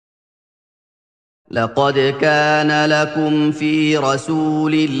لقد كان لكم في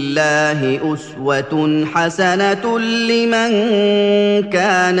رسول الله أسوة حسنة لمن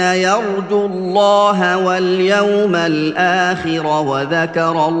كان يرجو الله واليوم الآخر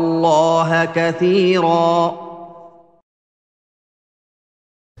وذكر الله كثيرا.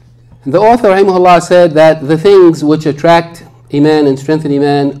 The author Rahimahullaah said that the things which attract Iman and strengthen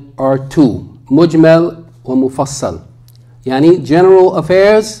Iman are two: Mujmal wa Mufassal. Yani general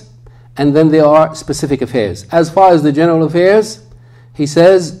affairs, and then there are specific affairs. As far as the general affairs, he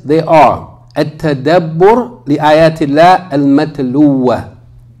says they are التدبر لآيات الله المتلوة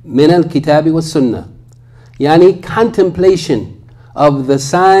من الكتاب والسنة. Yani contemplation of the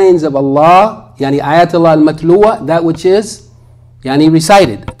signs of Allah, yani ayat Allah al-matluwa, that which is yani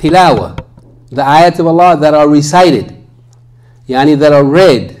recited, tilawa, the ayat of Allah that are recited, yani that are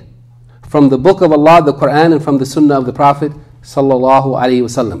read from the book of Allah, the Qur'an, and from the Sunnah of the Prophet sallallahu alaihi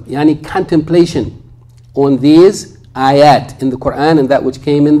wasallam. Yani contemplation on these ayat in the Qur'an and that which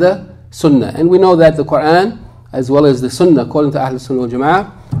came in the Sunnah. And we know that the Qur'an as well as the Sunnah, according to Ahl Sunnah wal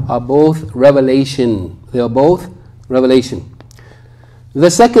Jama'ah, are both revelation. They are both revelation. The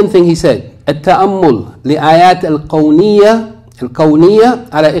second thing he said, التأمل لآيات الكونية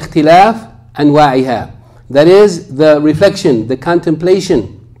على اختلاف أنواعها. That is the reflection, the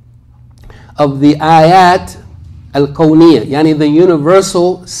contemplation of the ayat al-kawniyah, yani the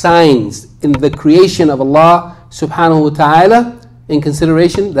universal signs in the creation of Allah subhanahu wa ta'ala, in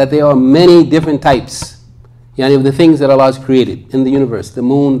consideration that there are many different types, yani of the things that Allah has created in the universe, the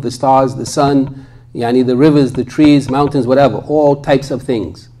moon, the stars, the sun, yani the rivers, the trees, mountains, whatever, all types of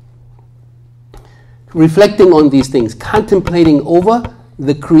things. Reflecting on these things, contemplating over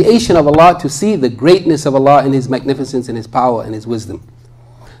the creation of Allah to see the greatness of Allah and His magnificence and His power and His wisdom.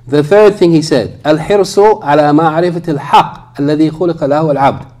 The third thing he said, الحرص على معرفة الحق الذي خلق له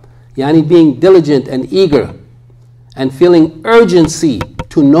العبد. Yani being diligent and eager and feeling urgency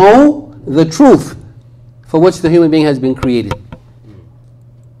to know the truth for which the human being has been created.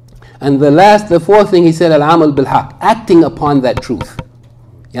 And the fourth thing he said, al-amal bil-haq, acting upon that truth.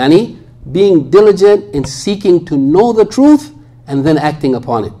 Yani being diligent in seeking to know the truth and then acting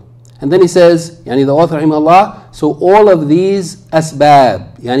upon it. And then he says, yani the author Rahimahullah, so all of these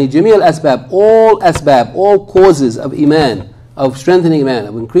asbab, yani jameel asbab, all causes of iman, of strengthening iman,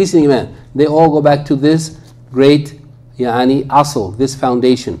 of increasing iman, they all go back to this great yani asl, this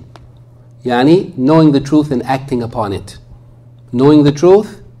foundation. Yani knowing the truth and acting upon it. Knowing the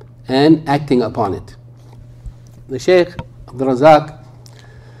truth and acting upon it. The Shaykh Abdur-Razzaq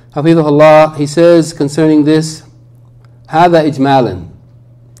Hafidhahullah, he says concerning this, هذا إجمالا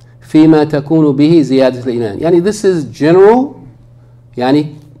فيما تكون به زيادة الإيمان. Yani this is general,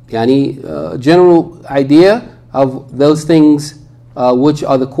 general idea of those things which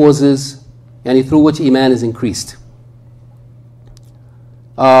are the causes, through which iman is increased.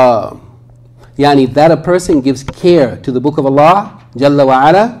 That a person gives care to the Book of Allah Jalla wa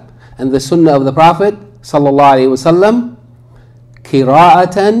Ala and the Sunnah of the Prophet sallallahu alaihi wasallam,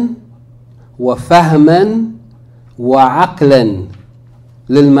 قراءة وفهما وعقلا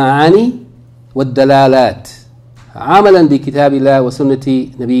للمعاني والدلالات عملا بكتاب الله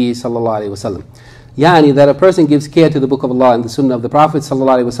وسنة نبيه صلى الله عليه وسلم. Yani that a person gives care to the Book of Allah and the Sunnah of the Prophet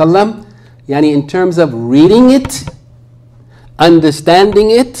sallallahu alaihi wasallam, in terms of reading it,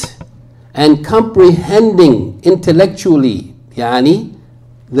 understanding it, and comprehending intellectually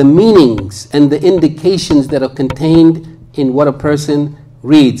the meanings and the indications that are contained in what a person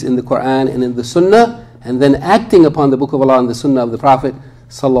reads in the Qur'an and in the Sunnah, and then acting upon the Book of Allah and the Sunnah of the Prophet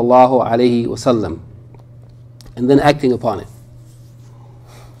sallallahu alaihi wasallam, and then acting upon it.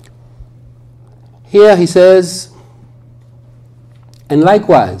 Here he says, and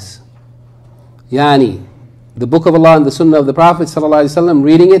likewise, the Book of Allah and the Sunnah of the Prophet sallallahu alaihi wasallam,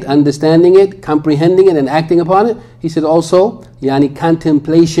 reading it, understanding it, comprehending it, and acting upon it. He said also,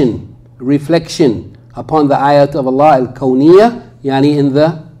 contemplation, reflection upon the ayat of Allah al-kawniyah, in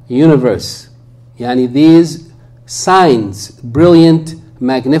the universe. These signs, brilliant,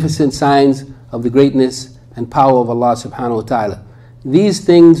 magnificent signs of the greatness and power of Allah subhanahu wa ta'ala. These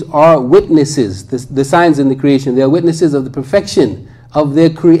things are witnesses, the signs in the creation, they are witnesses of the perfection of their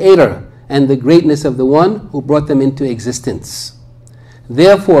creator and the greatness of the one who brought them into existence.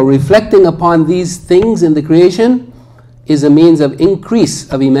 Therefore, reflecting upon these things in the creation is a means of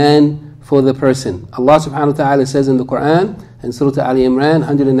increase of iman for the person. Allah subhanahu wa ta'ala says in the Qur'an, in Surah al-Imran,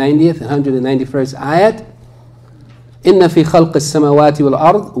 190th and 191st ayat, إِنَّ فِي خَلْقِ السَّمَوَاتِ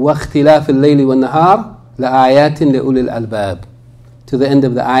وَالْأَرْضِ وَاخْتِلَافِ اللَّيْلِ وَالنَّهَارِ لَآيَاتٍ لِأُولِي الْأَلْبَابِ. To the end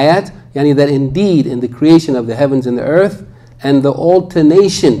of the ayat, that indeed in the creation of the heavens and the earth and the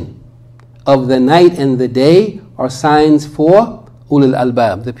alternation of the night and the day are signs for ulul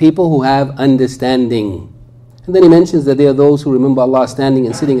albab, the people who have understanding. And then he mentions that they are those who remember Allah standing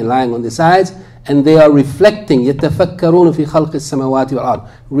and sitting and lying on the sides, and they are reflecting, يَتَفَكَّرُونَ فِي خَلْقِ السَّمَوَاتِ وَالْأَرْضِ,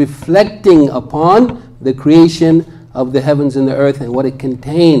 reflecting upon the creation of the heavens and the earth and what it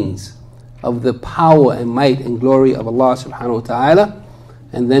contains of the power and might and glory of Allah subhanahu wa ta'ala.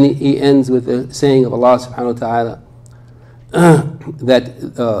 And then he ends with the saying of Allah subhanahu wa ta'ala,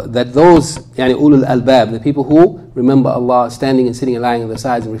 that those yani ulul albab, the people who remember Allah standing and sitting and lying on their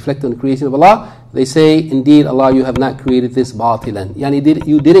sides and reflect on the creation of Allah, they say, indeed Allah, you have not created this batilan. Yani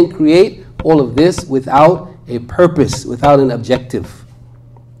you didn't create all of this without a purpose, without an objective.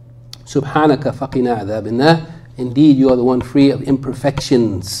 Subhanaka faqina adhabin nar. Indeed you are the one free of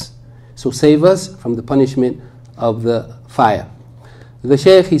imperfections, so save us from the punishment of the fire. The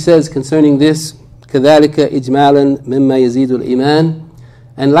Shaykh, he says concerning this, كذلك إجمالا مما يزيد الإيمان,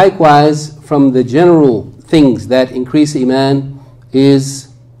 and likewise from the general things that increase Iman is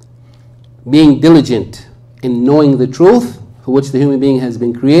being diligent in knowing the truth for which the human being has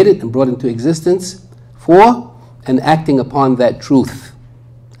been created and brought into existence for, and acting upon that truth.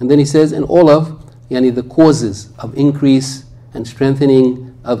 And then he says, and all of the causes of increase and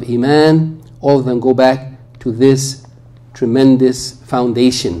strengthening of Iman, all of them go back to this tremendous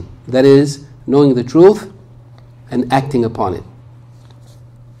foundation, that is, knowing the truth and acting upon it.